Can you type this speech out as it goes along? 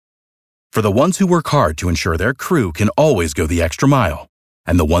For the ones who work hard to ensure their crew can always go the extra mile,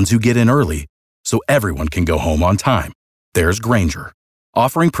 and the ones who get in early so everyone can go home on time, there's Grainger,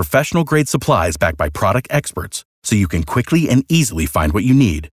 offering professional-grade supplies backed by product experts so you can quickly and easily find what you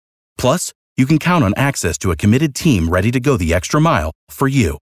need. Plus, you can count on access to a committed team ready to go the extra mile for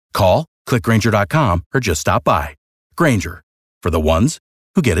you. Call, click Grainger.com, or just stop by. Grainger, for the ones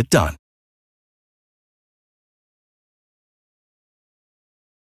who get it done.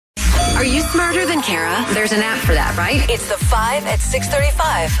 Are you smarter than Kara? There's an app for that, right? It's the 5 at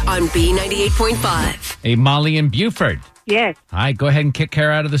 6:35 on B98.5. Hey, Molly in Buford. Yes. Hi, go ahead and kick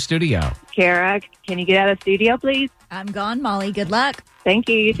Kara out of the studio. Kara, can you get out of the studio, please? I'm gone, Molly. Good luck. Thank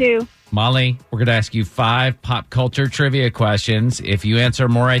you. You too. Molly, we're going to ask you 5 pop culture trivia questions. If you answer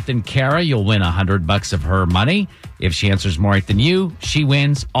more right than Kara, you'll win $100 of her money. If she answers more right than you, she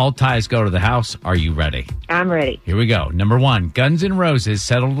wins. All ties go to the house. Are you ready? I'm ready. Here we go. Number 1, Guns N' Roses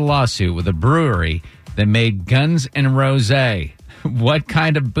settled a lawsuit with a brewery that made Guns N' Rosé. What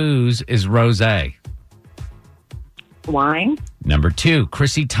kind of booze is rosé? Wine. Number 2,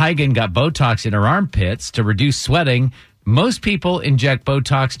 Chrissy Teigen got Botox in her armpits to reduce sweating. Most people inject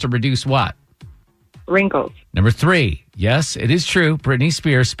Botox to reduce what? Wrinkles. Number 3, yes, it is true. Britney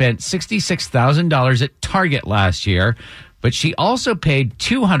Spears spent $66,000 at Target last year, but she also paid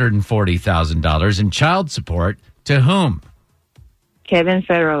 $240,000 in child support to whom? Kevin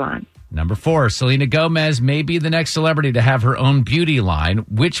Federline. Number 4, Selena Gomez may be the next celebrity to have her own beauty line.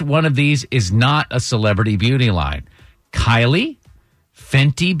 Which one of these is not a celebrity beauty line? Kylie,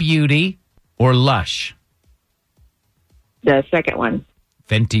 Fenty Beauty, or Lush? The second one.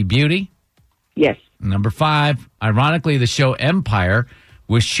 Fenty Beauty? Yes. Number 5, ironically, the show Empire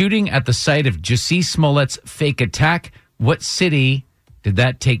was shooting at the site of Jussie Smollett's fake attack. What city did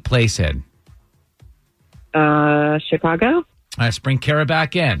that take place in? Chicago. Let's bring Kara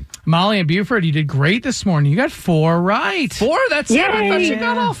back in. Molly and Buford, you did great this morning. You got 4 right. 4? That's it? I thought you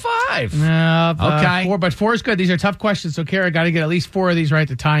got all 5. No, Okay. 4, but 4 is good. These are tough questions, so Kara got to get at least 4 of these right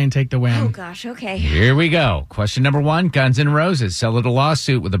to tie and take the win. Oh, gosh. Okay. Here we go. Question number 1, Guns N' Roses settled a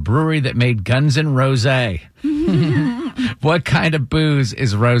lawsuit with a brewery that made Guns N' Rosé. What kind of booze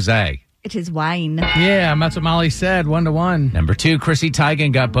is rosé? It is wine. Yeah, that's what Molly said, 1-1. Number 2, Chrissy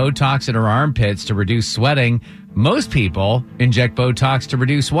Teigen got Botox in her armpits to reduce sweating. Most people inject Botox to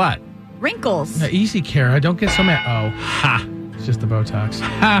reduce what? Wrinkles. Easy, Kara. Don't get so mad. Oh, Ha! it's just the Botox.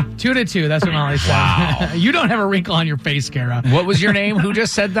 Ha! 2-2. That's what Molly said. Wow. You don't have a wrinkle on your face, Kara. What was your name? Who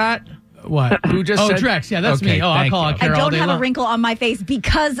just said that? What? Who just said? Drex. Yeah, that's Okay, me. Oh, I'll thank call you. out Kara I all don't day have a long. wrinkle on my face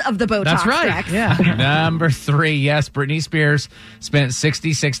because of the Botox. That's right. Rex. Yeah. Number 3, yes, Britney Spears spent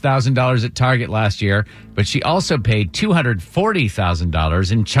 $66,000 at Target last year, but she also paid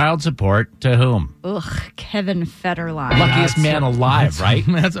 $240,000 in child support to whom? Ugh, Kevin Federline. Luckiest man alive, right?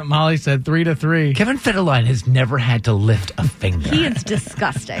 That's what Molly said. 3-3. Kevin Federline has never had to lift a finger. He is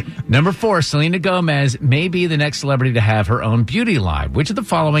disgusting. Number 4, Selena Gomez may be the next celebrity to have her own beauty line. Which of the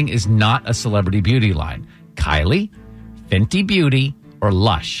following is not a celebrity beauty line? Kylie, Fenty Beauty, or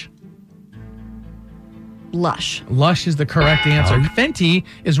Lush? Lush. Lush is the correct answer. Fenty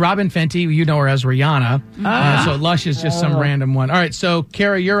is Robin Fenty. You know her as Rihanna. So Lush is just some random one. All right, so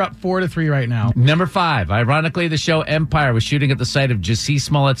Kara, you're up 4-3 right now. Number 5, ironically, the show Empire was shooting at the site of Jussie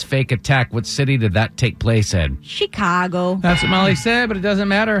Smollett's fake attack. What city did that take place in? Chicago. That's what Molly said, but it doesn't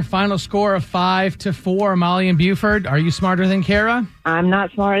matter. Final score of 5-4. Molly and Buford, are you smarter than Kara? I'm not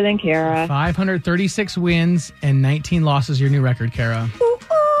smarter than Kara. 536 wins and 19 losses, your new record, Kara. Ooh,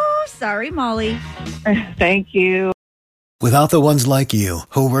 sorry, Molly. Thank you. Without the ones like you,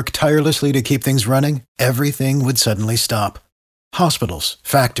 who work tirelessly to keep things running, everything would suddenly stop. Hospitals,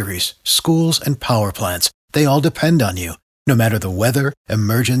 factories, schools, and power plants, they all depend on you. No matter the weather,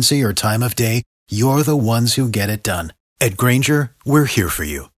 emergency, or time of day, you're the ones who get it done. At Grainger, we're here for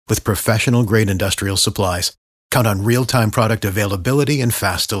you with professional-grade industrial supplies. Count on real-time product availability and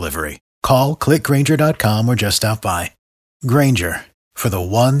fast delivery. Call, click Grainger.com, or just stop by. Grainger, for the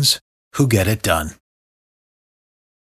ones who get it done.